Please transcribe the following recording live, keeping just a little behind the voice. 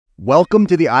Welcome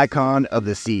to the Icon of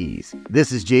the Seas.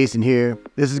 This is Jason here.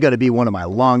 This is going to be one of my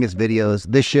longest videos.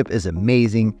 This ship is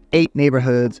amazing. 8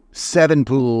 neighborhoods, 7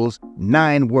 pools,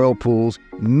 9 whirlpools,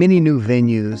 many new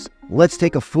venues. Let's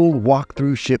take a full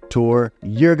walkthrough ship tour.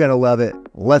 You're going to love it.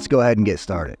 Let's go ahead and get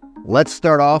started. Let's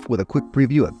start off with a quick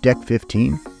preview of Deck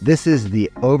 15. This is the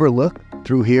overlook.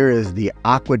 Through here is the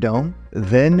Aquadome,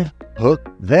 then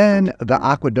Hook, then the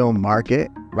Aquadome Market.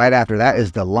 Right after that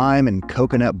is the Lime and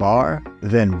Coconut Bar,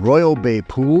 then Royal Bay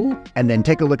Pool, and then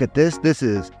take a look at this. This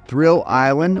is Thrill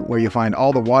Island, where you find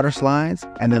all the water slides,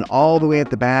 and then all the way at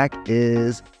the back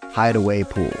is Hideaway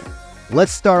Pool.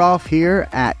 Let's start off here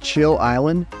at Chill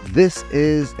Island. This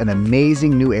is an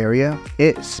amazing new area.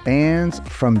 It spans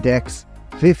from decks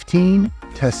 15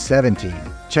 to 17.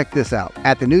 Check this out.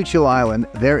 At the new Chill Island,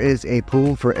 there is a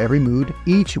pool for every mood,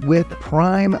 each with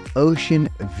prime ocean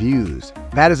views.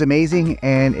 That is amazing,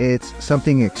 and it's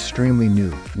something extremely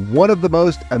new. One of the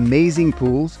most amazing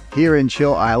pools here in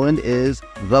Chill Island is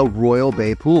the Royal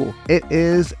Bay Pool. It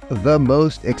is the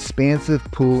most expansive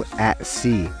pool at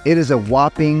sea. It is a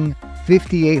whopping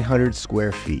 5,800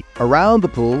 square feet. Around the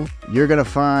pool, you're gonna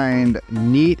find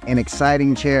neat and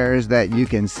exciting chairs that you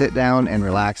can sit down and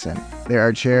relax in. There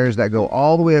are chairs that go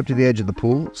all the way up to the edge of the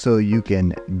pool so you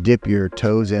can dip your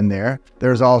toes in there.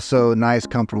 There's also nice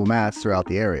comfortable mats throughout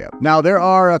the area. Now there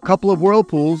are a couple of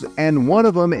whirlpools, and one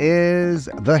of them is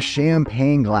the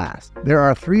champagne glass. There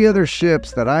are 3 other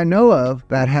ships that I know of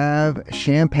that have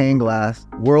champagne glass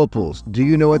whirlpools. Do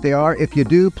you know what they are? If you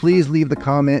do, please leave the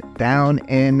comment down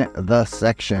in the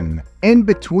section. In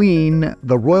between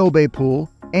the Royal Bay Pool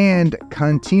and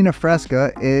Cantina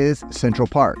Fresca is Central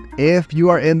Park. If you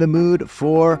are in the mood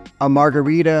for a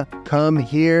margarita, come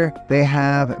here. They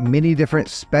have many different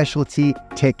specialty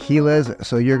tequilas,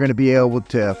 so you're going to be able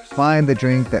to find the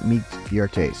drink that meets your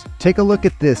taste. Take a look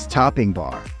at this topping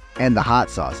bar and the hot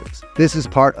sauces. This is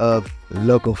part of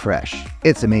Local Fresh.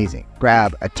 It's amazing.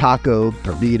 Grab a taco,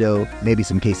 burrito, maybe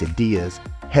some quesadillas,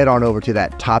 head on over to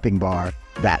that topping bar,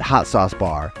 that hot sauce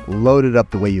bar, load it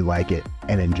up the way you like it,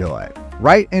 and enjoy.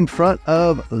 Right in front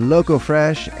of Loco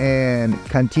Fresh and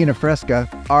Cantina Fresca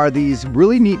are these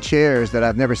really neat chairs that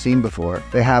I've never seen before.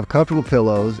 They have comfortable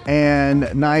pillows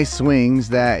and nice swings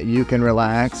that you can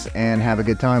relax and have a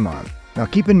good time on. Now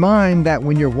keep in mind that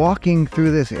when you're walking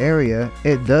through this area,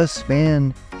 it does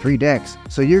span 3 decks.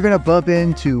 So you're gonna bump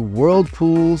into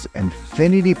whirlpools,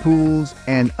 infinity pools,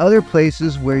 and other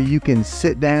places where you can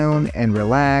sit down and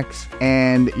relax,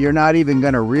 and you're not even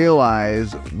gonna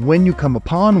realize when you come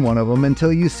upon one of them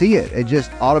until you see it. It just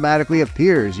automatically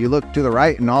appears. You look to the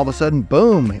right and all of a sudden,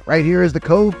 boom, right here is the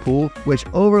Cove Pool, which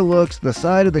overlooks the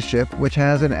side of the ship, which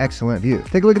has an excellent view.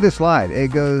 Take a look at this slide.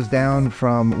 It goes down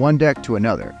from one deck to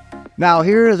another. Now,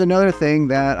 here is another thing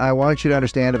that I want you to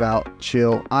understand about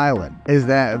Chill Island, is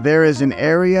that there is an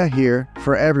area here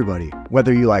for everybody.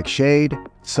 Whether you like shade,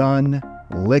 sun,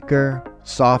 liquor,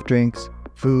 soft drinks,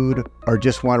 food, or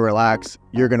just want to relax,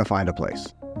 you're going to find a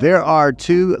place. There are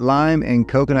 2 lime and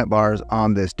coconut bars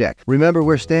on this deck. Remember,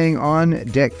 we're staying on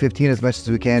deck 15 as much as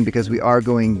we can because we are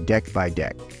going deck by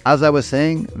deck. As I was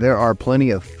saying, there are plenty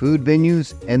of food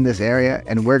venues in this area,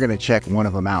 and we're going to check one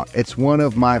of them out. It's one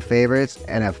of my favorites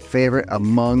and a favorite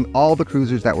among all the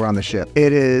cruisers that were on the ship.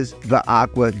 It is the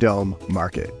Aquadome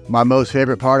Market. My most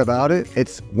favorite part about it,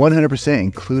 it's 100%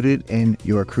 included in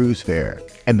your cruise fare.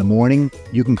 In the morning,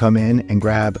 you can come in and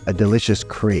grab a delicious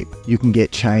crepe. You can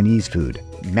get Chinese food,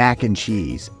 mac and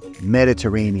cheese,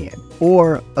 Mediterranean,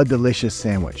 or a delicious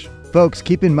sandwich. Folks,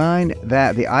 keep in mind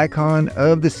that the Icon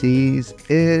of the Seas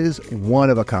is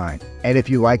one of a kind. And if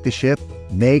you like the ship,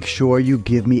 make sure you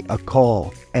give me a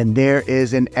call. And there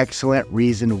is an excellent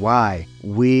reason why.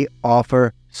 We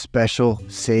offer special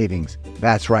savings.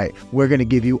 That's right. We're going to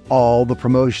give you all the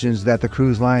promotions that the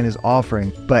cruise line is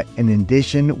offering, but in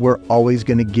addition, we're always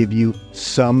going to give you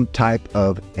some type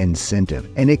of incentive.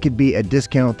 And it could be a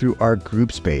discount through our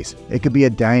group space. It could be a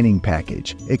dining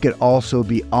package. It could also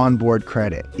be onboard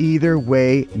credit. Either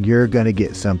way, you're going to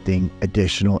get something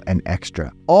additional and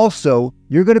extra. Also,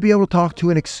 you're going to be able to talk to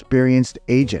an experienced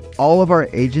agent. All of our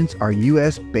agents are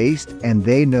US based, and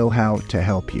they know how to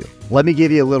help you. Let me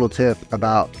give you a little tip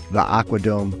about the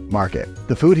Aquadome Market.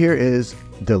 The food here is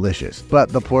delicious, but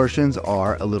the portions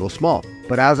are a little small.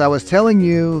 But as I was telling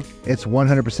you, it's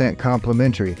 100%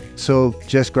 complimentary. So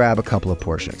just grab a couple of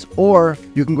portions, or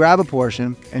you can grab a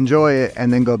portion, enjoy it,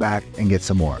 and then go back and get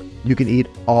some more. You can eat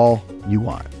all you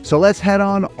want. So let's head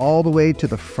on all the way to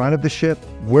the front of the ship.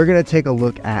 We're gonna take a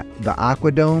look at the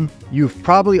Aquadome. You've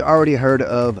probably already heard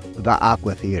of the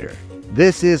Aqua Theater.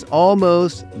 This is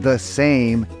almost the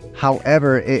same.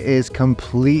 However, it is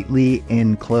completely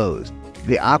enclosed.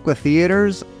 The aqua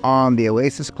theaters on the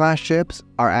Oasis class ships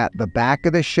are at the back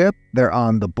of the ship. They're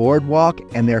on the boardwalk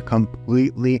and they're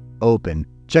completely open.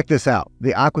 Check this out.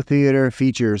 The aqua theater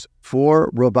features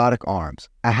 4 robotic arms,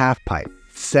 a half pipe,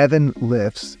 7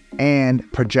 lifts, and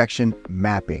projection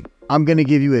mapping. I'm going to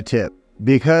give you a tip.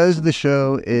 Because the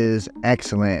show is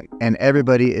excellent and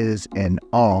everybody is in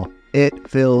awe, it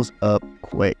fills up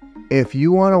quick. If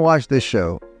you want to watch this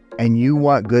show and you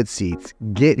want good seats,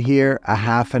 get here a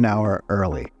half an hour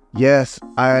early. Yes,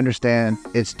 I understand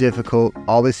it's difficult.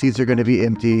 All the seats are going to be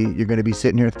empty. You're going to be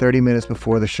sitting here 30 minutes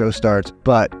before the show starts,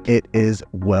 but it is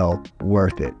well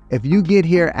worth it. If you get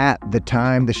here at the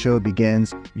time the show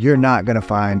begins, you're not going to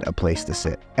find a place to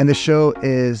sit. And the show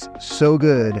is so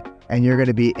good and you're going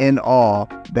to be in awe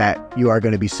that you are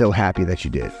going to be so happy that you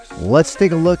did. Let's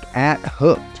take a look at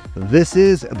Hooked. This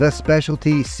is the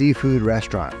specialty seafood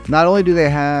restaurant. Not only do they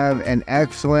have an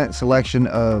excellent selection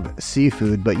of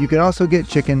seafood, but you can also get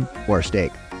chicken or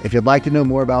steak. If you'd like to know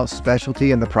more about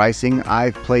specialty and the pricing,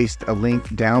 I've placed a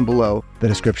link down below the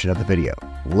description of the video.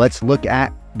 Let's look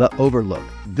at the overlook.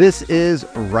 This is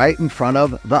right in front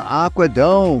of the Aqua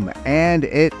Dome, and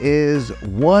it is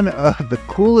one of the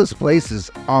coolest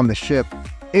places on the ship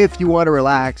if you want to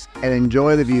relax and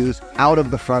enjoy the views out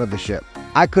of the front of the ship.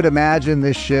 I could imagine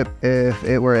this ship if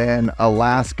it were in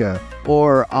Alaska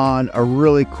or on a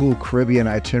really cool Caribbean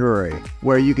itinerary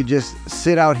where you could just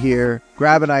sit out here,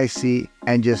 grab a nice seat,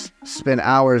 and just spend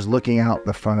hours looking out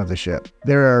the front of the ship.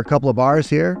 There are a couple of bars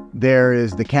here. There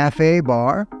is the cafe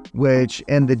bar, which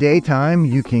in the daytime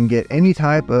you can get any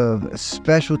type of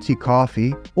specialty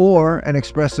coffee or an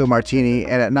espresso martini,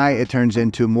 and at night it turns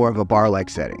into more of a bar-like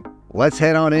setting. Let's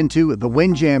head on into the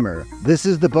Windjammer. This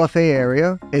is the buffet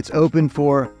area. It's open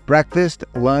for breakfast,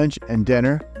 lunch, and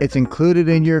dinner. It's included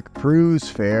in your cruise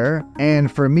fare. And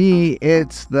for me,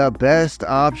 it's the best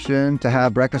option to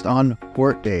have breakfast on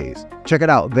port days. Check it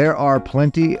out. There are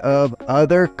plenty of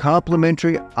other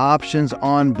complimentary options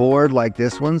on board like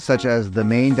this one, such as the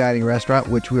main dining restaurant,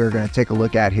 which we are going to take a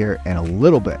look at here in a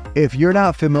little bit. If you're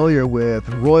not familiar with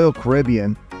Royal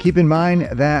Caribbean, keep in mind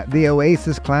that the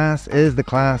Oasis class is the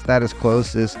class that is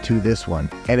closest to this one.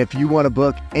 And if you want to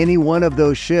book any one of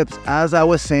those ships, as I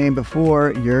was saying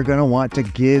before, you're going to want to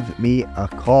give me a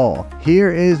call.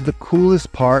 Here is the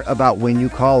coolest part about when you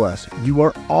call us. You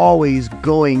are always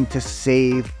going to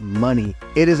save money.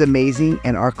 It is amazing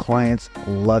and our clients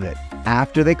love it.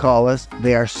 After they call us,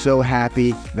 they are so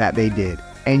happy that they did.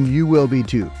 And you will be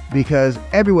too, because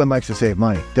everyone likes to save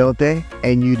money, don't they?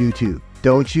 And you do too,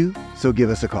 don't you? So give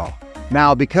us a call.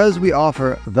 Now, because we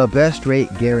offer the best rate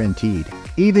guaranteed,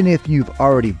 even if you've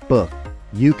already booked,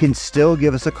 you can still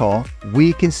give us a call.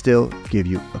 We can still give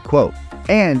you a quote.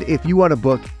 And if you want to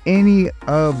book any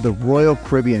of the Royal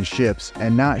Caribbean ships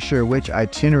and not sure which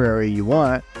itinerary you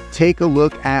want, take a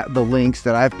look at the links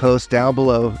that I've posted down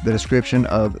below the description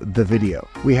of the video.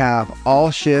 We have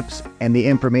all ships and the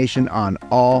information on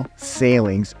all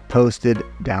sailings posted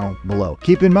down below.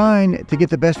 Keep in mind, to get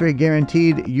the best rate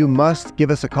guaranteed, you must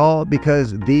give us a call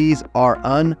because these are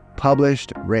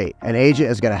unpublished rate. An agent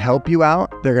is going to help you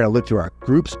out. They're going to look through our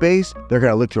group space, they're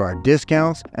going to look through our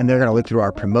discounts, and they're going to look through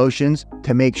our promotions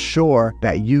to make sure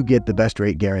that you get the best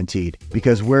rate guaranteed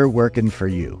because we're working for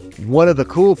you. One of the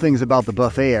cool things about the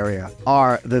buffet area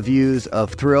are the views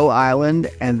of Thrill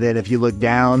Island, and then if you look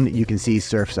down, you can see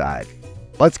Surfside.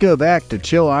 Let's go back to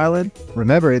Chill Island.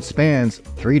 Remember, it spans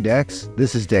 3 decks.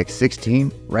 This is deck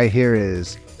 16. Right here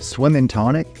is Swimmin'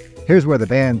 Tonic. Here's where the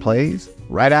band plays.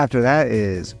 Right after that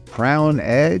is Crown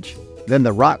Edge, then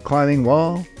the rock climbing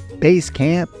wall, base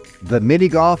camp, the mini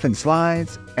golf and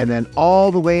slides, and then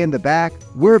all the way in the back,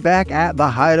 we're back at the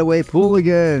Hideaway Pool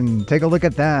again. Take a look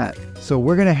at that. So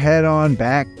we're gonna head on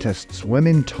back to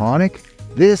Swimmin' Tonic.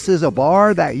 This is a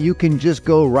bar that you can just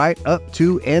go right up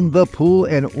to in the pool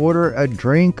and order a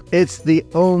drink. It's the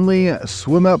only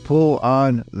swim up pool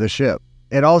on the ship.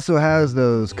 It also has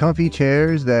those comfy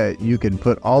chairs that you can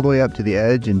put all the way up to the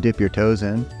edge and dip your toes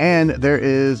in. And there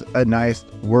is a nice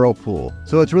whirlpool.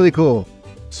 So it's really cool.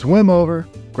 Swim over,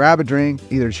 grab a drink,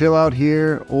 either chill out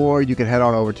here or you can head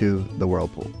on over to the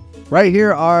whirlpool. Right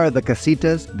here are the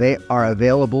casitas. They are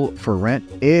available for rent.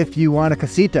 If you want a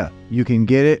casita, you can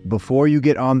get it before you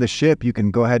get on the ship. You can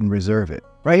go ahead and reserve it.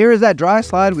 Right here is that dry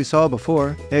slide we saw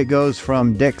before. It goes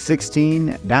from deck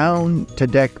 16 down to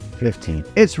deck 15.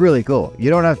 It's really cool. You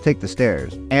don't have to take the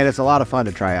stairs, and it's a lot of fun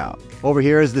to try out. Over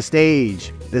here is the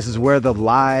stage. This is where the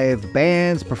live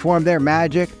bands perform their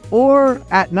magic, or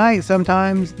at night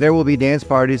sometimes there will be dance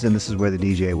parties and this is where the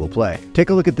DJ will play. Take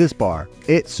a look at this bar.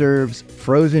 It serves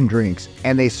frozen drinks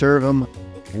and they serve them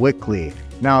quickly.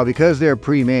 Now, because they're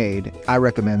pre-made, I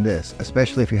recommend this,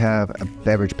 especially if you have a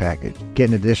beverage package. Get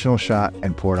an additional shot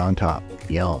and pour it on top.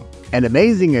 Yum. An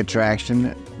amazing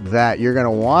attraction that you're going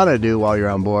to want to do while you're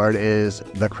on board is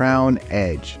the crown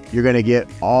edge. You're going to get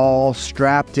all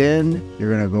strapped in,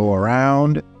 you're going to go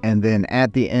around, and then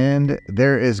at the end,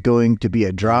 there is going to be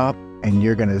a drop, and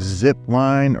you're going to zip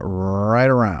line right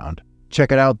around.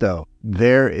 Check it out though.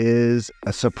 There is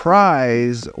a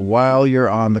surprise while you're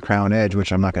on the crown edge,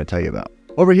 which I'm not going to tell you about.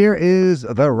 Over here is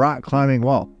the rock climbing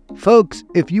wall. Folks,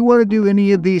 if you want to do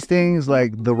any of these things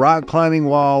like the rock climbing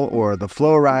wall or the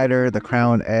flow rider, the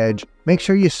crown edge, make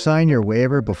sure you sign your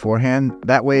waiver beforehand.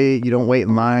 That way you don't wait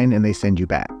in line and they send you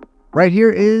back. Right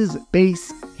here is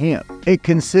base camp. It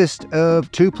consists of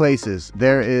two places.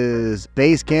 There is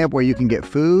base camp where you can get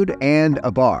food and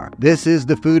a bar. This is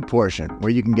the food portion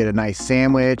where you can get a nice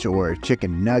sandwich or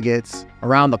chicken nuggets.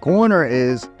 Around the corner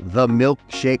is the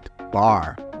milkshake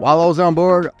bar. While I was on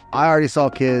board, I already saw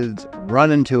kids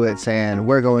run into it saying,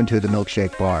 we're going to the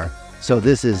milkshake bar. So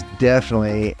this is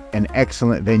definitely an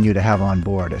excellent venue to have on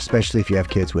board, especially if you have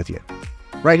kids with you.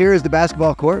 Right here is the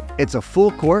basketball court. It's a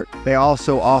full court. They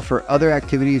also offer other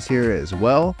activities here as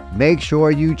well. Make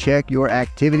sure you check your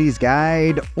activities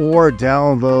guide or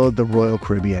download the Royal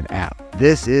Caribbean app.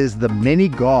 This is the mini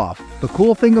golf. The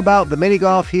cool thing about the mini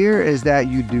golf here is that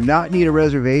you do not need a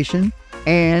reservation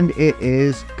and it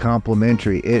is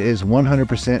complimentary. It is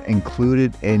 100%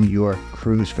 included in your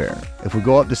cruise fare. If we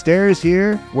go up the stairs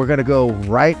here, we're gonna go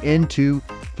right into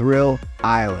Thrill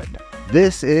Island.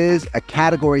 This is a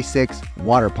Category 6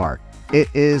 water park. It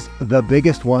is the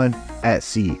biggest one at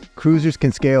sea. Cruisers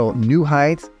can scale new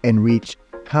heights and reach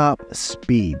top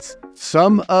speeds.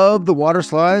 Some of the water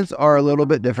slides are a little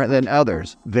bit different than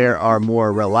others. There are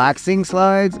more relaxing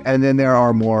slides and then there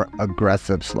are more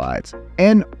aggressive slides.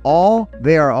 And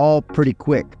they are all pretty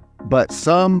quick. But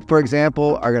some, for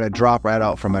example, are going to drop right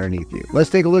out from underneath you.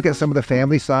 Let's take a look at some of the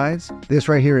family slides. This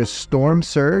right here is Storm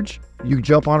Surge. You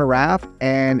jump on a raft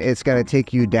and it's going to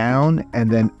take you down and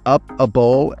then up a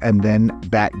bowl and then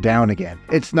back down again.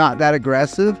 It's not that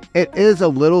aggressive. It is a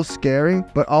little scary,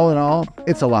 but all in all,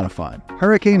 it's a lot of fun.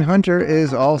 Hurricane Hunter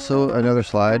is also another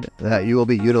slide that you will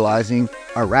be utilizing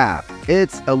a raft.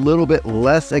 It's a little bit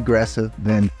less aggressive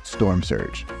than Storm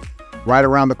Surge. Right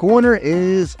around the corner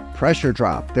is Pressure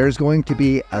Drop. There's going to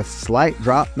be a slight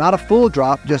drop, not a full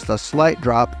drop, just a slight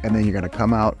drop, and then you're going to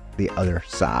come out the other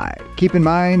side. Keep in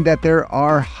mind that there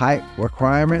are height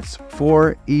requirements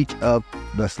for each of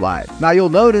the slides. Now you'll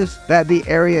notice that the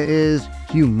area is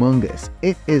humongous.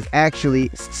 It is actually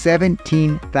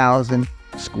 17,000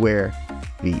 square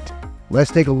feet. Let's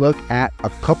take a look at a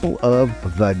couple of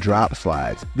the drop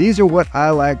slides. These are what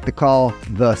I like to call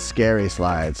the scary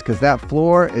slides because that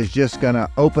floor is just gonna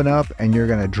open up and you're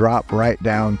gonna drop right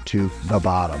down to the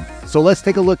bottom. So let's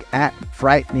take a look at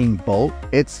Frightening Bolt.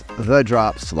 It's the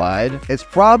drop slide. It's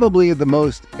probably the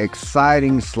most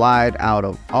exciting slide out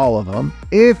of all of them.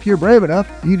 If you're brave enough,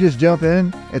 you just jump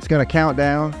in, it's gonna count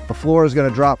down, the floor is gonna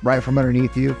drop right from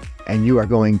underneath you, and you are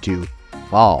going to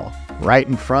fall. Right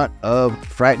in front of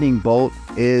Frightening Bolt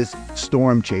is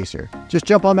Storm Chaser. Just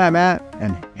jump on that mat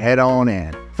and head on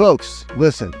in. Folks,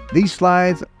 listen, these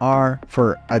slides are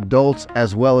for adults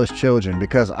as well as children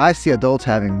because I see adults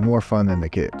having more fun than the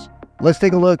kids. Let's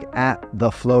take a look at the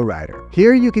Flow Rider.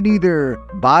 Here you can either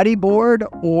bodyboard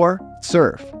or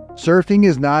surf. Surfing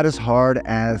is not as hard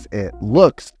as it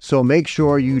looks, so make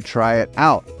sure you try it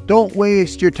out. Don't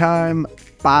waste your time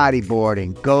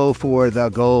bodyboarding. Go for the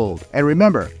gold. And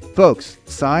remember, folks,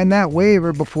 sign that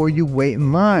waiver before you wait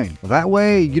in line. That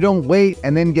way you don't wait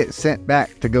and then get sent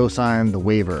back to go sign the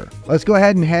waiver. Let's go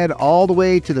ahead and head all the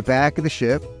way to the back of the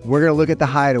ship. We're going to look at the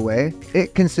hideaway.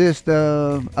 It consists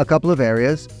of a couple of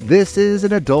areas. This is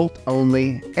an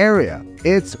adult-only area.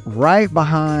 It's right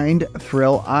behind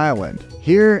Thrill Island.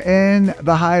 Here in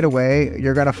the hideaway,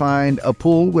 you're going to find a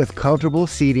pool with comfortable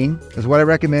seating. Because what I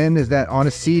recommend is that on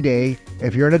a sea day,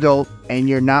 if you're an adult and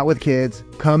you're not with kids,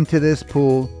 come to this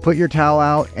pool, put your towel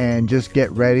out, and just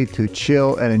get ready to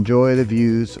chill and enjoy the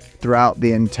views throughout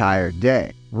the entire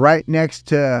day. Right next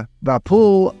to the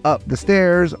pool, up the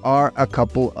stairs, are a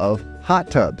couple of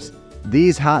hot tubs.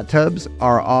 These hot tubs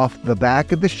are off the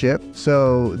back of the ship,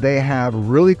 so they have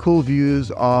really cool views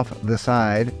off the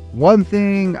side. One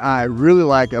thing I really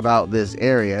like about this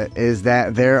area is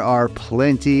that there are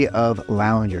plenty of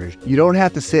loungers. You don't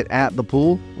have to sit at the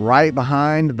pool. Right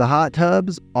behind the hot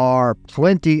tubs are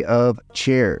plenty of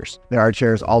chairs. There are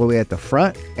chairs all the way at the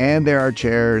front, and there are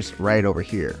chairs right over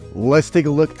here. Let's take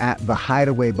a look at the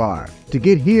hideaway bar. To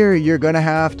get here, you're gonna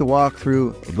have to walk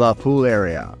through the pool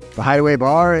area. The hideaway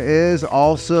bar is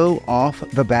also off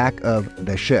the back of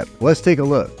the ship. Let's take a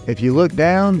look. If you look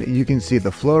down, you can see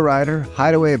the flow rider,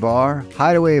 hideaway bar,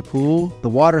 hideaway pool, the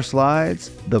water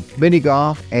slides, the mini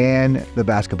golf, and the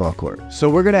basketball court. So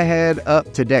we're gonna head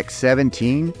up to deck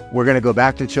 17. We're gonna go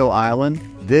back to Chill Island.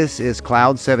 This is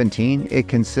Cloud 17. It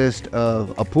consists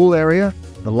of a pool area,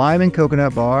 the lime and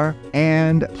coconut bar,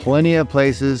 and plenty of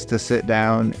places to sit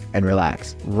down and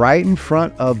relax. Right in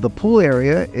front of the pool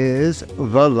area is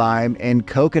the lime and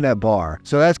coconut bar.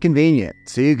 So that's convenient.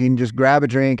 So you can just grab a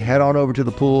drink, head on over to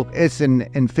the pool. It's an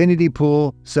infinity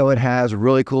pool, so it has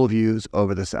really cool views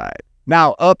over the side.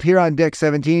 Now, up here on deck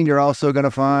 17, you're also going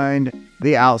to find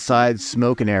the outside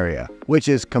smoking area, which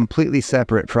is completely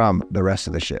separate from the rest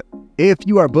of the ship. If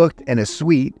you are booked in a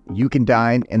suite, you can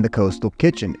dine in the coastal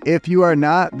kitchen. If you are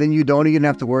not, then you don't even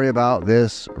have to worry about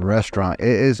this restaurant. It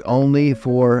is only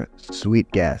for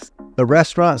suite guests. The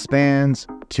restaurant spans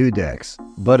 2 decks,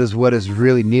 but what is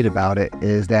really neat about it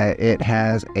is that it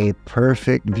has a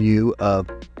perfect view of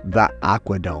the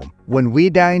Aquadome. When we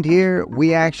dined here,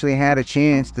 we actually had a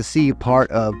chance to see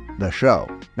part of the show.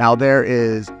 Now there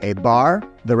is a bar,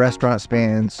 the restaurant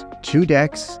spans 2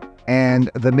 decks,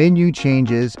 and the menu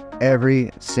changes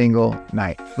every single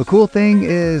night. The cool thing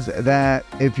is that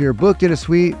if you're booked in a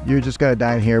suite, you're just gonna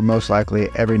dine here most likely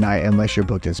every night unless you're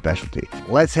booked in specialty.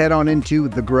 Let's head on into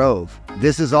the Grove.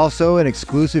 This is also an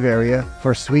exclusive area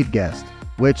for suite guests,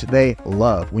 which they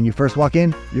love. When you first walk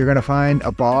in, you're gonna find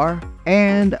a bar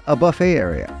and a buffet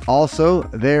area. Also,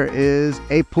 there is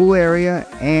a pool area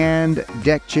and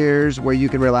deck chairs where you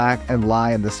can relax and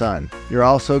lie in the sun. You're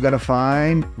also gonna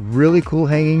find really cool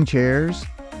hanging chairs,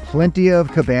 plenty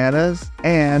of cabanas,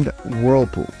 and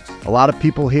whirlpools. A lot of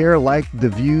people here like the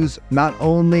views not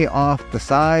only off the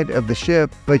side of the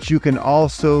ship, but you can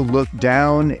also look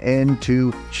down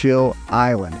into Chill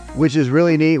Island, which is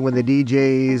really neat when the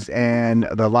DJs and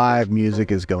the live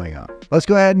music is going on. Let's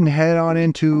go ahead and head on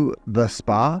into the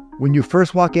spa. When you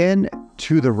first walk in,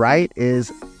 to the right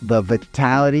is the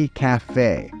Vitality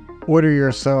Cafe. Order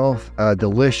yourself a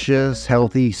delicious,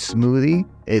 healthy smoothie.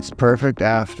 It's perfect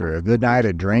after a good night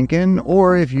of drinking,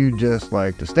 or if you just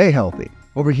like to stay healthy.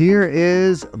 Over here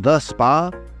is the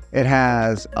spa. It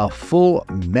has a full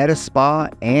meta spa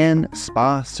and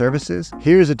spa services.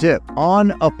 Here's a tip.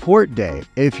 On a port day,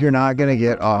 if you're not gonna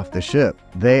get off the ship,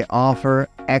 they offer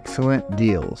excellent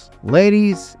deals.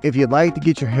 Ladies, if you'd like to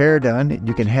get your hair done,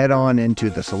 you can head on into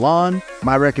the salon.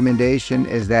 My recommendation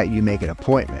is that you make an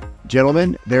appointment.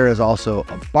 Gentlemen, there is also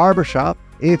a barber shop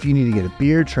if you need to get a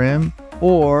beard trim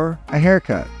or a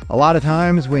haircut. A lot of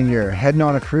times when you're heading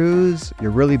on a cruise, you're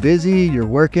really busy, you're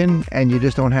working, and you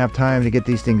just don't have time to get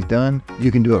these things done, you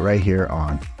can do it right here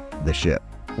on the ship.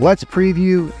 Let's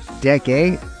preview Deck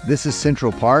 8. This is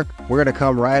Central Park. We're gonna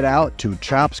come right out to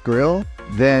Chops Grill,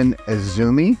 then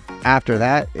Izumi. After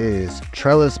that is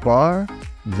Trellis Bar,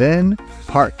 then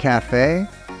Park Cafe.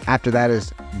 After that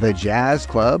is the Jazz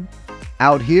Club.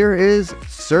 Out here is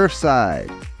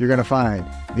Surfside. You're gonna find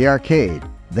the arcade,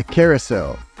 the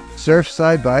carousel,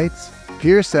 Surfside Bites,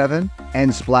 Pier 7, and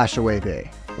Splashaway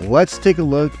Bay. Let's take a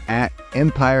look at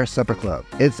Empire Supper Club.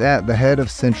 It's at the head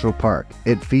of Central Park.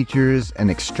 It features an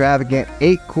extravagant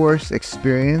 8-course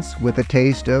experience with a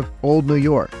taste of old New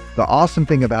York. The awesome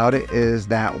thing about it is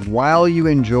that while you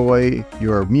enjoy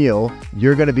your meal,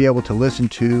 you're going to be able to listen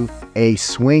to a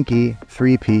swanky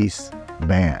 3-piece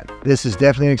band. This is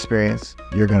definitely an experience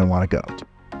you're going to want to go to.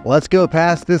 Let's go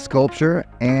past this sculpture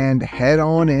and head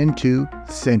on into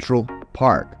Central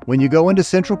Park. When you go into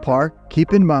Central Park,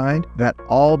 keep in mind that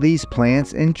all these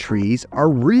plants and trees are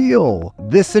real.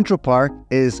 This Central Park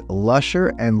is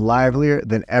lusher and livelier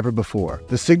than ever before.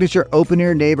 The signature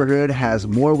open-air neighborhood has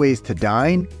more ways to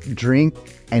dine, drink,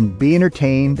 and be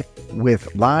entertained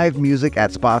with live music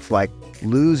at spots like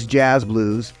Lou's Jazz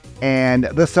Blues and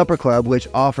the Supper Club, which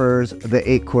offers the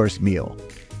 8-course meal.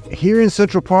 Here in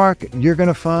Central Park, you're going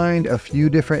to find a few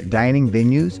different dining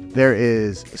venues. There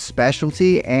is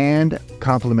specialty and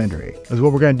complimentary. So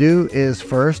what we're going to do is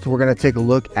first, we're going to take a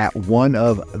look at one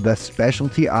of the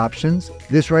specialty options.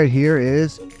 This right here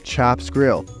is Chops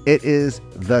Grill. It is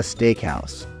the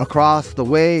steakhouse. Across the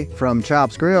way from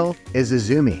Chops Grill is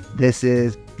Izumi. This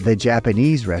is the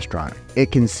Japanese restaurant.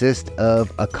 It consists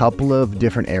of a couple of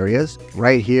different areas.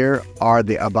 Right here are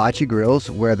the hibachi grills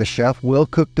where the chef will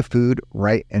cook the food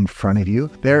right in front of you.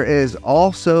 There is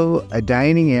also a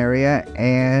dining area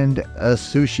and a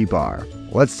sushi bar.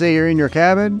 Let's say you're in your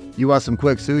cabin, you want some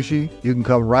quick sushi, you can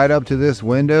come right up to this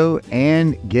window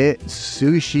and get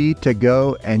sushi to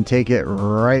go and take it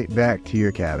right back to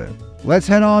your cabin. Let's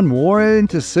head on more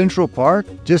into Central Park.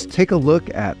 Just take a look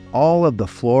at all of the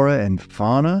flora and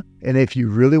fauna. And if you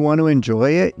really want to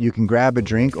enjoy it, you can grab a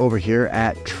drink over here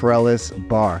at Trellis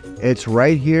Bar. It's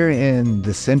right here in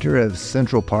the center of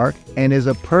Central Park and is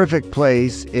a perfect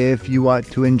place if you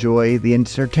want to enjoy the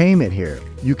entertainment here.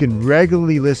 You can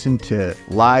regularly listen to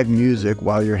live music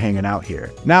while you're hanging out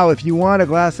here. Now, if you want a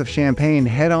glass of champagne,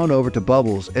 head on over to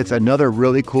Bubbles. It's another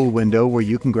really cool window where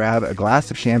you can grab a glass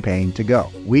of champagne to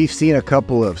go. We've seen a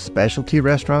couple of specialty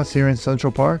restaurants here in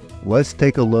Central Park. Let's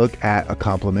take a look at a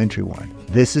complimentary one.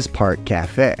 This is Park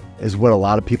Cafe. Is what a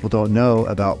lot of people don't know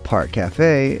about Park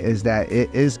Cafe is that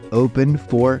it is open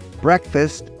for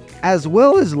breakfast as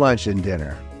well as lunch and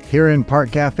dinner. Here in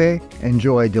Park Cafe,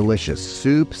 enjoy delicious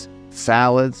soups,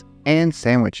 salads, and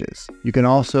sandwiches. You can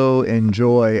also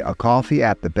enjoy a coffee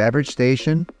at the beverage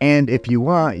station, and if you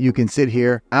want, you can sit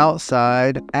here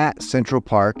outside at Central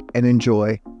Park and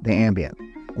enjoy the ambient.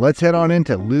 Let's head on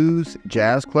into Lou's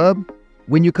Jazz Club.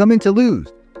 When you come into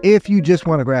Lou's, if you just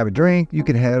want to grab a drink, you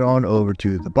can head on over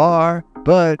to the bar.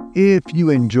 But if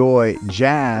you enjoy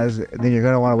jazz, then you're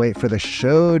going to want to wait for the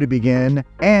show to begin.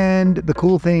 And the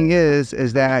cool thing is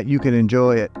that you can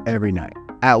enjoy it every night.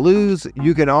 At Lou's,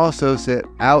 you can also sit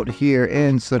out here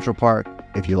in Central Park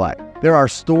if you like. There are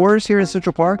stores here in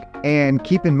Central Park, and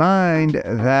keep in mind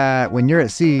that when you're at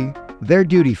sea, they're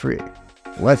duty free.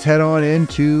 Let's head on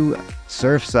into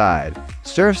Surfside.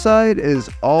 Surfside is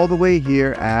all the way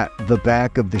here at the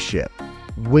back of the ship.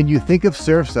 When you think of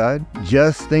Surfside,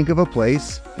 just think of a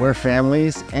place where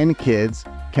families and kids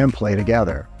can play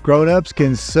together. Grown-ups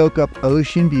can soak up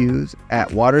ocean views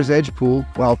at Water's Edge Pool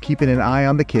while keeping an eye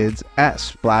on the kids at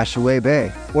Splashaway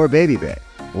Bay or Baby Bay.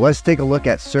 Let's take a look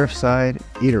at Surfside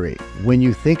Eatery. When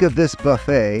you think of this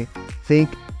buffet, think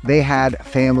they had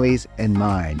families in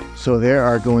mind. So there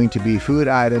are going to be food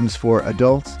items for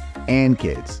adults and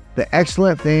kids. The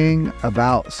excellent thing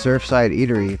about Surfside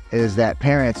Eatery is that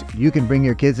parents, you can bring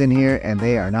your kids in here and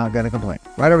they are not going to complain.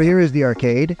 Right over here is the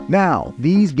arcade. Now,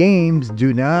 these games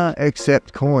do not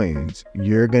accept coins.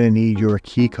 You're going to need your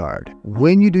key card.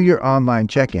 When you do your online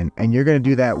check-in, and you're going to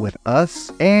do that with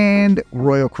us and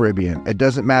Royal Caribbean, it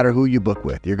doesn't matter who you book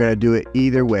with. You're going to do it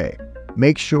either way.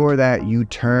 Make sure that you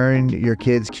turn your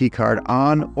kid's key card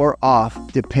on or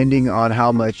off depending on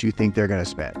how much you think they're going to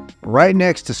spend. Right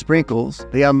next to Sprinkles,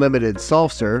 the unlimited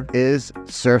soft serve, is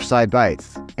Surfside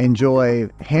Bites. Enjoy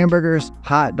hamburgers,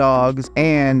 hot dogs,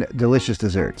 and delicious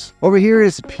desserts. Over here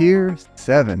is Pier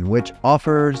 7, which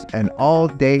offers an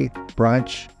all-day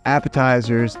brunch,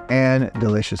 appetizers, and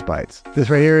delicious bites. This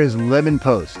right here is Lemon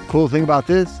Post. Cool thing about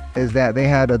this is that they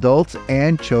had adults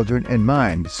and children in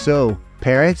mind. So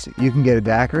parents, you can get a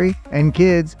daiquiri, and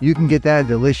kids, you can get that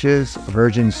delicious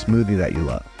virgin smoothie that you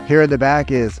love. Here in the back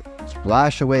is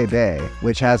Splashaway Bay,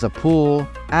 which has a pool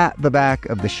at the back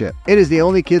of the ship. It is the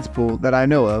only kids pool that I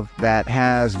know of that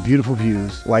has beautiful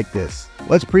views like this.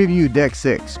 Let's preview Deck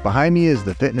 6. Behind me is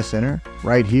the fitness center.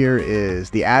 Right here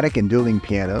is the attic and dueling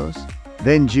pianos.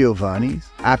 Then Giovanni's.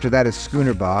 After that is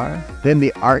Schooner Bar. Then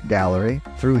the art gallery.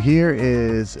 Through here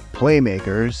is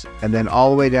Playmakers. And then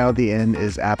all the way down at the end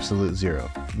is Absolute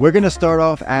Zero. We're going to start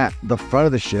off at the front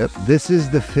of the ship. This is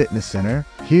the fitness center.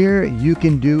 Here you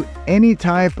can do any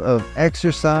type of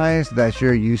exercise that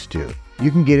you're used to. You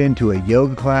can get into a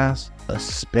yoga class, a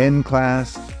spin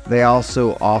class. They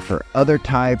also offer other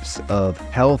types of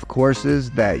health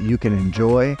courses that you can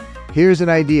enjoy. Here's an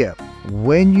idea.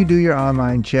 When you do your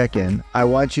online check-in, I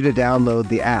want you to download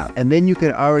the app, and then you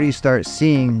can already start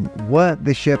seeing what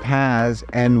the ship has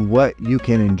and what you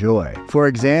can enjoy. For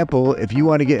example, if you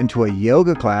want to get into a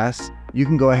yoga class, you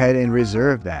can go ahead and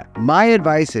reserve that. My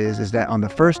advice is that on the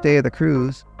first day of the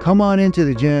cruise, come on into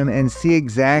the gym and see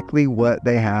exactly what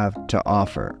they have to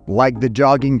offer, like the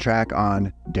jogging track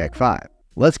on Deck 5.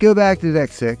 Let's go back to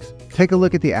Deck 6, take a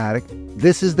look at the attic.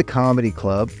 This is the comedy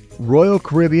club. Royal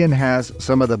Caribbean has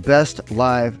some of the best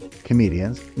live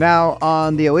comedians. Now,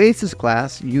 on the Oasis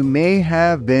class, you may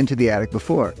have been to the attic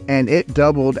before, and it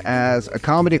doubled as a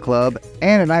comedy club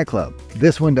and a nightclub.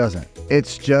 This one doesn't.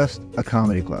 It's just a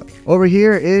comedy club. Over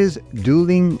here is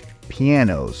Dueling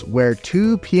Pianos, where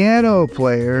 2 piano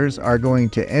players are going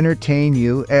to entertain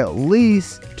you at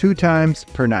least 2 times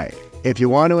per night. If you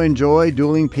want to enjoy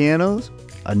dueling pianos,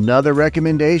 Another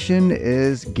recommendation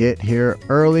is get here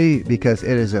early because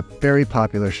it is a very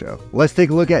popular show. Let's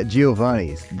take a look at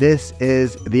Giovanni's. This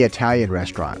is the Italian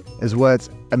restaurant. What's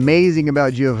amazing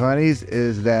about Giovanni's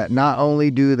is that not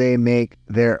only do they make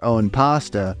their own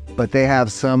pasta, but they have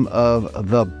some of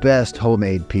the best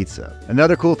homemade pizza.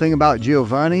 Another cool thing about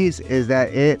Giovanni's is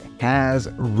that it has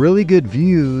really good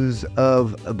views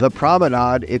of the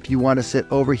promenade if you want to sit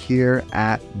over here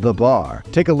at the bar.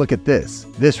 Take a look at this.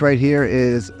 This right here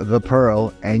is the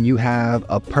Pearl, and you have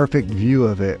a perfect view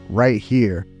of it right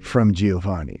here from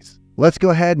Giovanni's. Let's go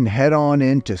ahead and head on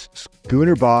into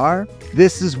Schooner Bar.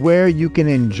 This is where you can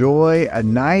enjoy a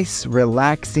nice,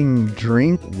 relaxing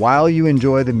drink while you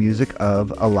enjoy the music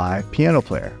of a live piano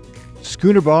player.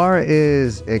 Schooner Bar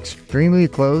is extremely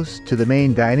close to the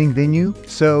main dining venue,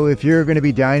 so if you're going to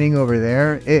be dining over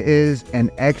there, it is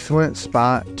an excellent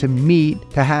spot to meet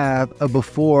to have a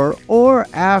before or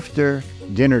after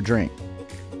dinner drink.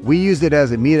 We used it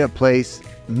as a meetup place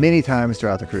many times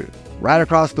throughout the cruise. Right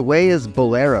across the way is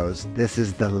Bolero's. This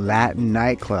is the Latin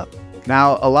nightclub.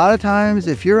 Now, a lot of times,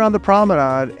 if you're on the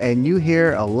promenade and you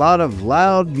hear a lot of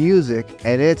loud music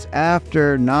and it's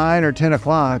after 9 or 10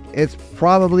 o'clock, it's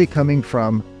probably coming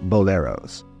from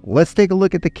Bolero's. Let's take a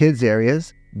look at the kids'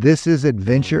 areas. This is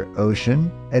Adventure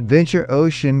Ocean. Adventure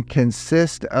Ocean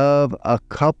consists of a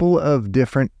couple of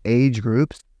different age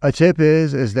groups. A tip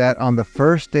is that on the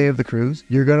first day of the cruise,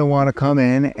 you're going to want to come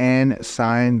in and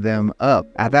sign them up.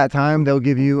 At that time, they'll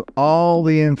give you all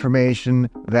the information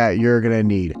that you're going to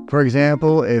need. For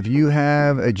example, if you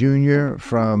have a junior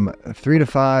from 3 to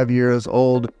 5 years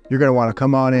old, you're going to want to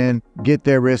come on in, get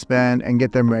their wristband, and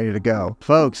get them ready to go.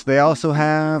 Folks, they also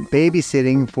have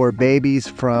babysitting for babies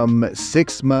from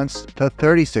 6 months to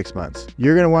 36 months.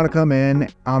 You're going to want to come in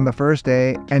on the first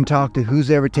day and talk to who's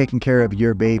ever taking care of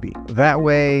your baby. That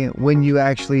way, when you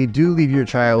actually do leave your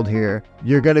child here,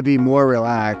 you're going to be more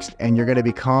relaxed and you're going to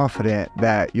be confident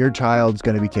that your child's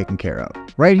going to be taken care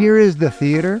of. Right here is the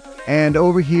theater, and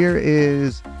over here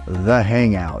is the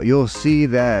hangout. You'll see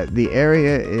that the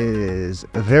area is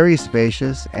very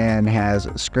spacious and has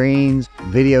screens,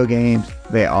 video games.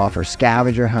 They offer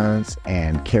scavenger hunts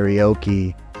and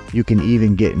karaoke. You can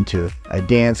even get into a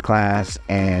dance class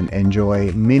and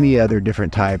enjoy many other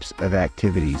different types of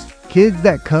activities. Kids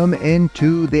that come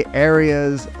into the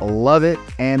areas love it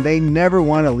and they never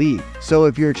want to leave. So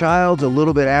if your child's a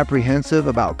little bit apprehensive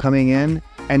about coming in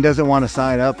and doesn't want to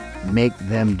sign up, make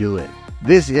them do it.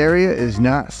 This area is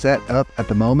not set up at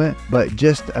the moment, but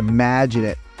just imagine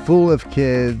it full of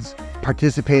kids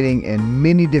participating in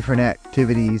many different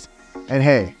activities. And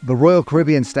hey, the Royal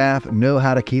Caribbean staff know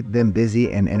how to keep them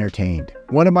busy and entertained.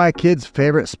 One of my kids'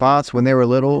 favorite spots when they were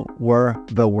little were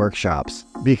the workshops,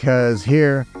 because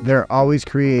here they're always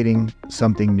creating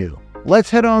something new.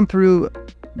 Let's head on through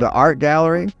the art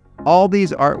gallery. All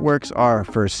these artworks are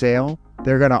for sale.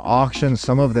 They're going to auction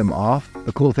some of them off.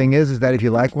 The cool thing is that if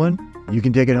you like one, you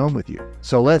can take it home with you.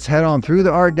 So let's head on through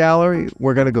the art gallery.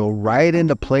 We're going to go right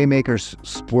into Playmaker's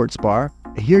Sports Bar.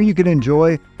 Here you can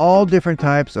enjoy all different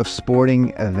types of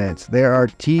sporting events. There are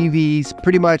TVs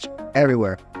pretty much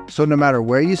everywhere. So no matter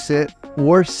where you sit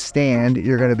or stand,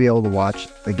 you're going to be able to watch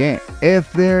the game.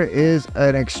 If there is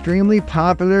an extremely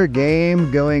popular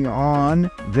game going on,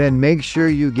 then make sure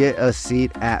you get a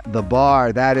seat at the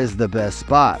bar. That is the best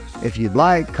spot. If you'd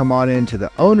like, come on into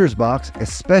the owner's box,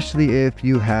 especially if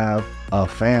you have a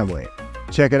family.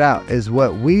 Check it out.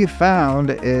 What we found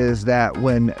is that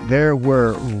when there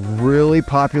were really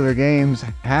popular games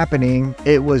happening,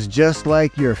 it was just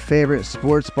like your favorite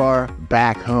sports bar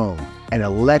back home. An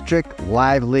electric,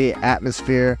 lively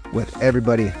atmosphere with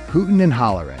everybody hooting and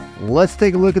hollering. Let's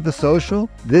take a look at the social.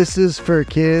 This is for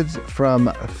kids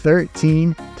from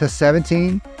 13 to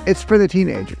 17. It's for the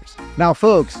teenagers. Now,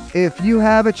 folks, if you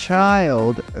have a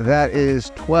child that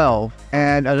is 12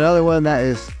 and another one that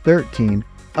is 13,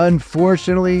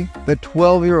 unfortunately, the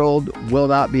 12-year-old will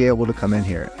not be able to come in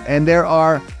here. And there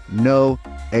are no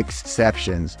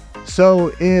exceptions.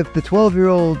 So if the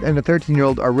 12-year-old and the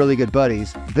 13-year-old are really good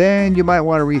buddies, then you might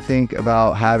want to rethink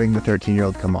about having the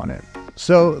 13-year-old come on in.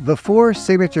 So the 4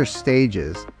 signature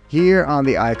stages here on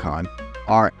the icon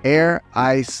are air,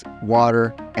 ice,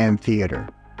 water, and theater.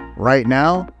 Right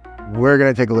now, we're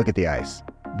going to take a look at the ice.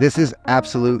 This is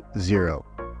absolute zero.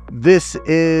 This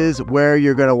is where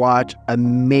you're going to watch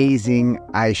amazing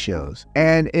ice shows.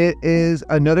 And it is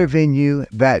another venue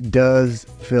that does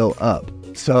fill up.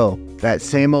 So that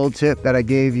same old tip that I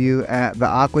gave you at the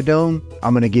Aquadome,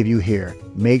 I'm going to give you here.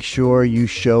 Make sure you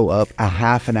show up a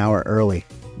half an hour early.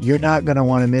 You're not going to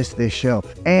want to miss this show.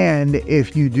 And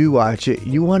if you do watch it,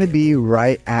 you want to be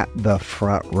right at the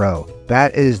front row.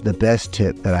 That is the best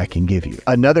tip that I can give you.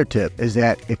 Another tip is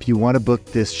that if you want to book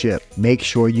this ship, make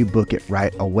sure you book it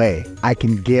right away. I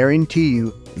can guarantee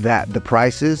you that the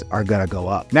prices are gonna go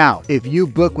up. Now, if you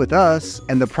book with us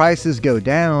and the prices go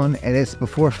down and it's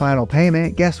before final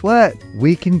payment, guess what?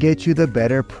 We can get you the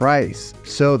better price.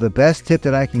 So the best tip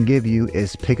that I can give you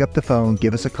is pick up the phone,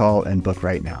 give us a call, and book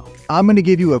right now. I'm gonna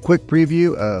give you a quick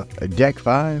preview of Deck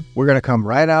 5. We're gonna come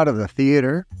right out of the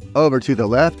theater. Over to the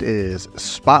left is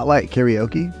Spotlight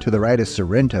Karaoke. To the right is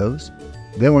Sorrento's.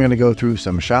 Then we're gonna go through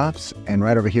some shops, and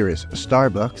right over here is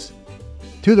Starbucks.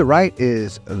 To the right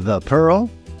is The Pearl.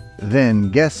 Then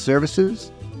Guest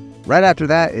Services. Right after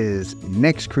that is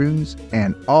Next Cruise,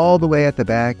 and all the way at the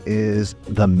back is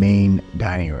the main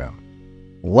dining room.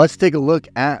 Let's take a look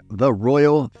at the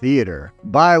Royal Theater.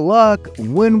 By luck,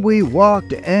 when we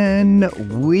walked in,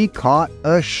 we caught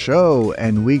a show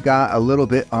and we got a little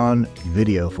bit on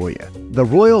video for you. The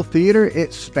Royal Theater,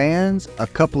 it spans a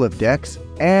couple of decks,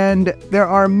 and there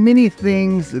are many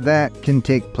things that can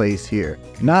take place here.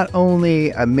 Not only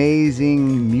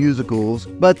amazing musicals,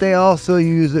 but they also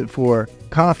use it for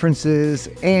conferences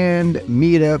and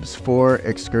meetups for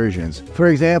excursions. For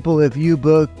example, if you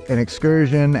book an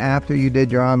excursion after you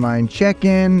did your online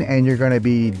check-in and you're going to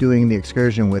be doing the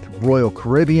excursion with Royal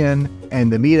Caribbean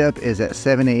and the meetup is at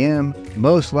 7 a.m.,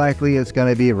 most likely it's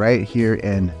going to be right here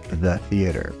in the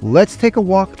theater. Let's take a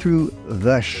walk through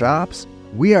the shops.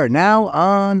 We are now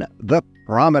on the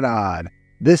Promenade.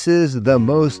 This is the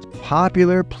most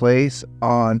popular place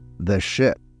on the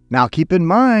ship. Now keep in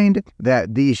mind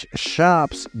that these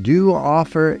shops do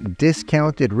offer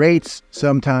discounted rates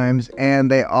sometimes, and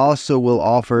they also will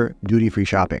offer duty-free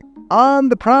shopping. On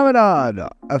the Promenade,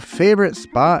 a favorite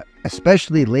spot,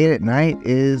 especially late at night,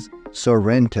 is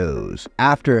Sorrento's.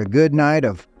 After a good night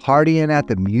of partying at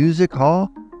the music hall,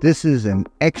 this is an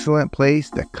excellent place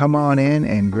to come on in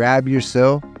and grab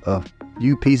yourself a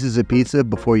few pieces of pizza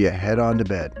before you head on to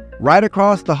bed. Right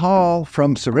across the hall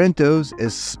from Sorrento's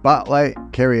is Spotlight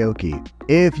Karaoke.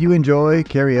 If you enjoy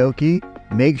karaoke,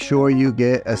 make sure you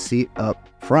get a seat up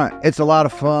front. It's a lot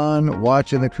of fun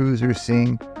watching the cruisers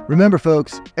sing. Remember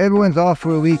folks, everyone's off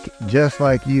for a week just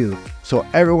like you, so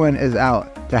everyone is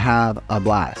out to have a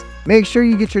blast. Make sure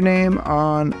you get your name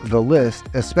on the list,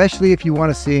 especially if you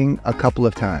want to sing a couple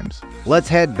of times. Let's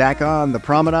head back on the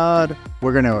Promenade.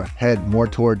 We're going to head more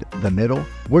toward the middle.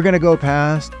 We're going to go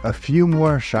past a few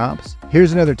more shops.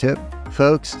 Here's another tip,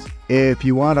 folks. If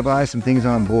you want to buy some things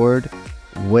on board,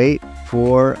 wait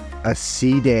for a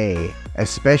sea day,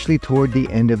 especially toward the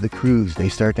end of the cruise. They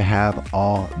start to have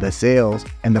all the sales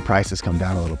and the prices come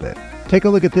down a little bit. Take a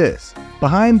look at this.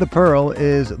 Behind the Pearl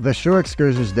is the Shore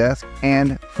Excursions desk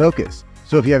and Focus.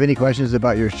 So if you have any questions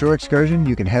about your shore excursion,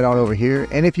 you can head on over here.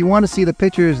 And if you want to see the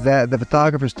pictures that the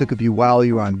photographers took of you while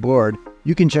you were on board,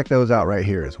 you can check those out right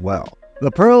here as well.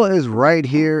 The Pearl is right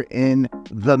here in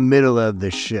the middle of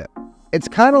the ship. It's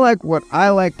kind of like what I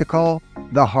like to call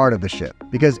the heart of the ship,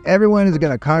 because everyone is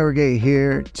going to congregate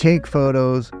here, take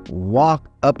photos, walk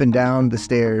up and down the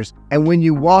stairs. And when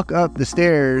you walk up the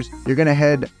stairs, you're going to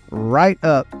head right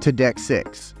up to deck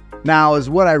 6. Now, is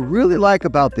what I really like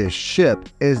about this ship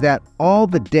is that all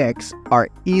the decks are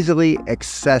easily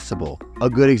accessible. A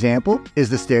good example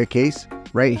is the staircase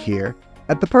right here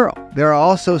at the Pearl. There are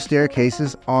also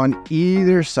staircases on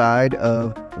either side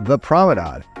of the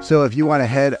Promenade. So if you want to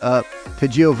head up to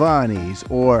Giovanni's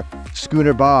or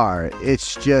Schooner Bar,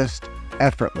 it's just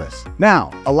effortless.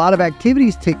 Now, a lot of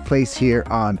activities take place here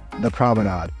on the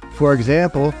Promenade. For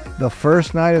example, the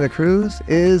first night of the cruise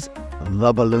is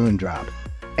the balloon drop,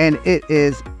 and it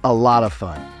is a lot of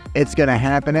fun. It's going to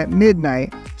happen at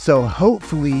midnight, so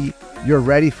hopefully you're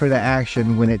ready for the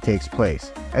action when it takes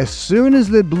place. As soon as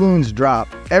the balloons drop,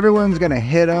 everyone's going to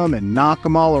hit them and knock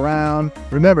them all around.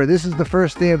 Remember, this is the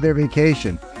first day of their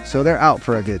vacation, so they're out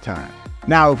for a good time.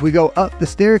 Now, if we go up the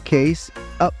staircase,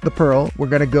 up the Pearl, we're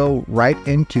going to go right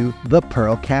into the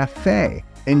Pearl Cafe.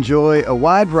 Enjoy a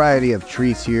wide variety of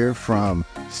treats here, from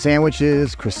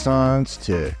sandwiches, croissants,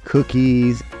 to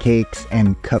cookies, cakes,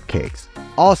 and cupcakes.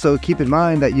 Also, keep in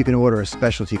mind that you can order a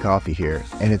specialty coffee here,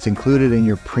 and it's included in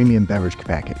your premium beverage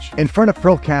package. In front of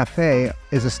Pearl Cafe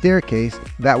is a staircase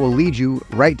that will lead you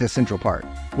right to Central Park,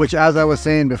 which, as I was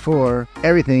saying before,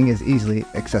 everything is easily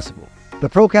accessible. The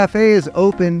Pearl Cafe is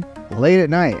open late at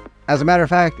night. As a matter of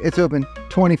fact, it's open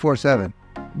 24/7,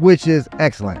 which is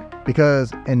excellent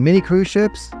because in many cruise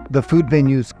ships, the food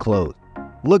venues close.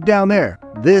 Look down there.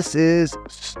 This is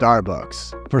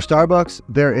Starbucks. For Starbucks,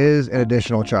 there is an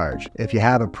additional charge. If you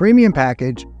have a premium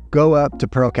package, go up to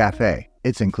Pearl Cafe.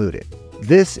 It's included.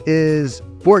 This is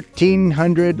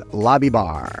 1400 Lobby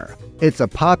Bar. It's a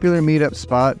popular meetup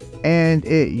spot, and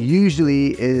it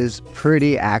usually is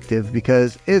pretty active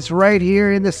because it's right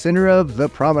here in the center of the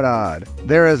promenade.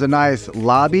 There is a nice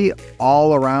lobby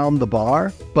all around the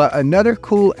bar, but another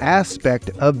cool aspect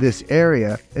of this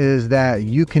area is that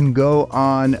you can go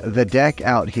on the deck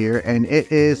out here, and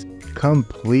it is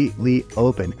completely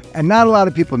open, and not a lot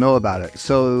of people know about it,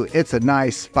 so it's a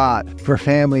nice spot for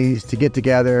families to get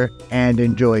together and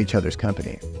enjoy each other's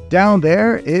company. Down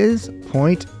there is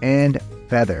Point and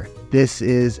Feather. This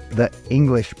is the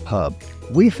English pub.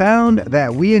 We found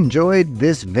that we enjoyed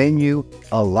this venue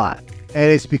a lot,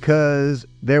 and it's because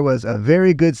there was a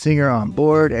very good singer on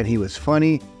board, and he was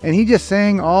funny, and he just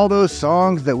sang all those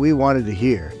songs that we wanted to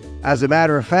hear. As a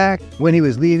matter of fact, when he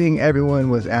was leaving, everyone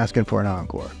was asking for an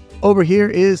encore. Over here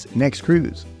is Next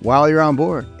Cruise. While you're on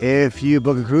board, if you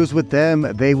book a cruise with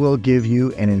them, they will give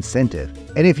you an incentive.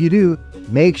 And if you do,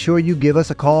 make sure you give us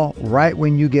a call right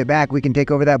when you get back. We can take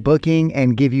over that booking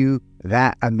and give you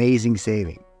that amazing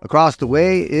saving. Across the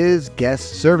way is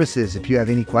Guest Services. If you have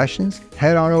any questions,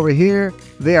 head on over here.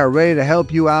 They are ready to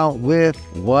help you out with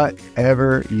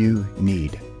whatever you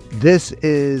need. This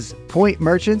is Point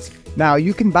Merchants. Now,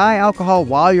 you can buy alcohol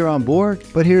while you're on board,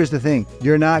 but here's the thing.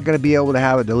 You're not going to be able to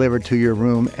have it delivered to your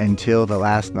room until the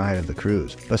last night of the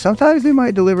cruise. But sometimes they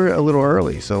might deliver it a little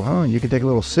early, so you can take a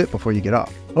little sip before you get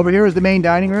off. Over here is the main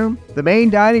dining room. The main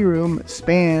dining room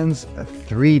spans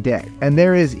 3 decks, and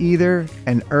there is either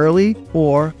an early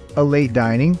or a late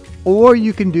dining, or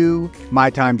you can do my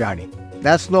time dining.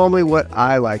 That's normally what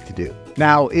I like to do.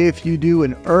 Now, if you do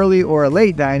an early or a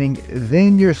late dining,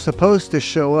 then you're supposed to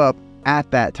show up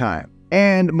at that time.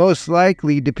 And most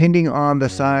likely, depending on the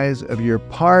size of your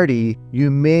party, you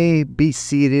may be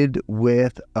seated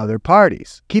with other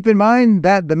parties. Keep in mind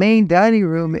that the main dining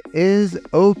room is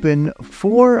open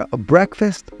for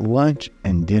breakfast, lunch,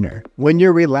 and dinner. When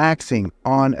you're relaxing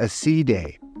on a sea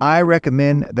day, I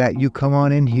recommend that you come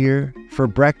on in here for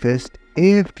breakfast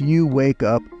if you wake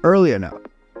up early enough.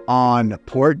 On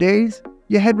port days,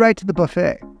 you head right to the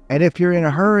buffet. And if you're in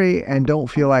a hurry and don't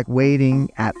feel like waiting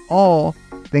at all,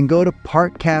 then go to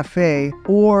Park Cafe,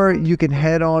 or you can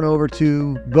head on over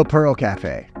to the Pearl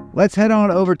Cafe. Let's head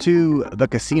on over to the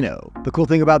casino. The cool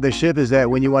thing about this ship is that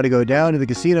when you want to go down to the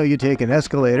casino, you take an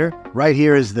escalator. Right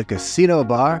here is the casino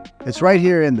bar. It's right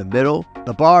here in the middle.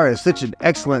 The bar is such an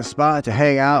excellent spot to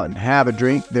hang out and have a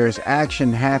drink. There's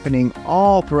action happening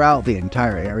all throughout the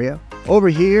entire area. Over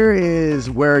here is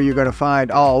where you're going to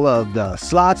find all of the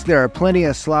slots. There are plenty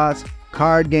of slots,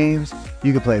 card games.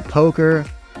 You can play poker.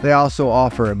 They also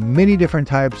offer many different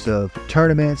types of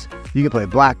tournaments. You can play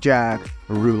blackjack,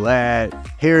 roulette.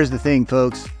 Here's the thing,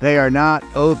 folks. They are not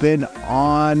open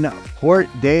on port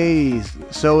days.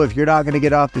 So if you're not going to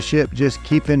get off the ship, just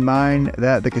keep in mind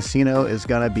that the casino is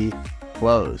going to be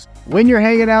closed. When you're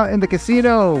hanging out in the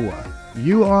casino,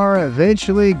 you are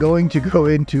eventually going to go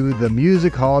into the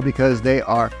music hall because they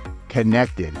are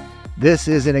connected. This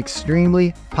is an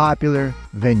extremely popular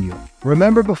venue.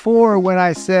 Remember before when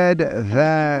I said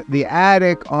that the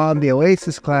attic on the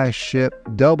Oasis class ship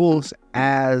doubles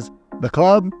as the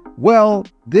club? Well,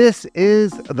 this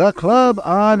is the club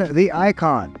on the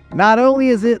Icon. Not only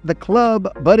is it the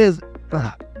club, but it's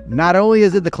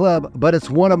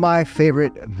one of my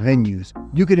favorite venues.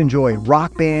 You can enjoy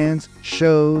rock bands,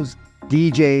 shows,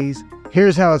 DJs.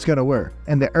 Here's how it's going to work.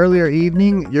 In the earlier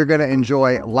evening, you're going to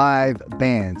enjoy live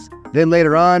bands. Then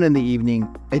later on in the evening,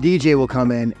 a DJ will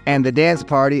come in and the dance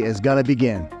party is going to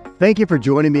begin. Thank you for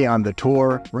joining me on the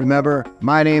tour. Remember,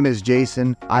 my name is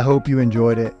Jason. I hope you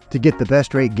enjoyed it. To get the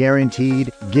best rate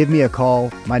guaranteed, give me a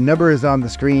call. My number is on the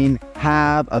screen.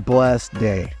 Have a blessed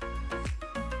day.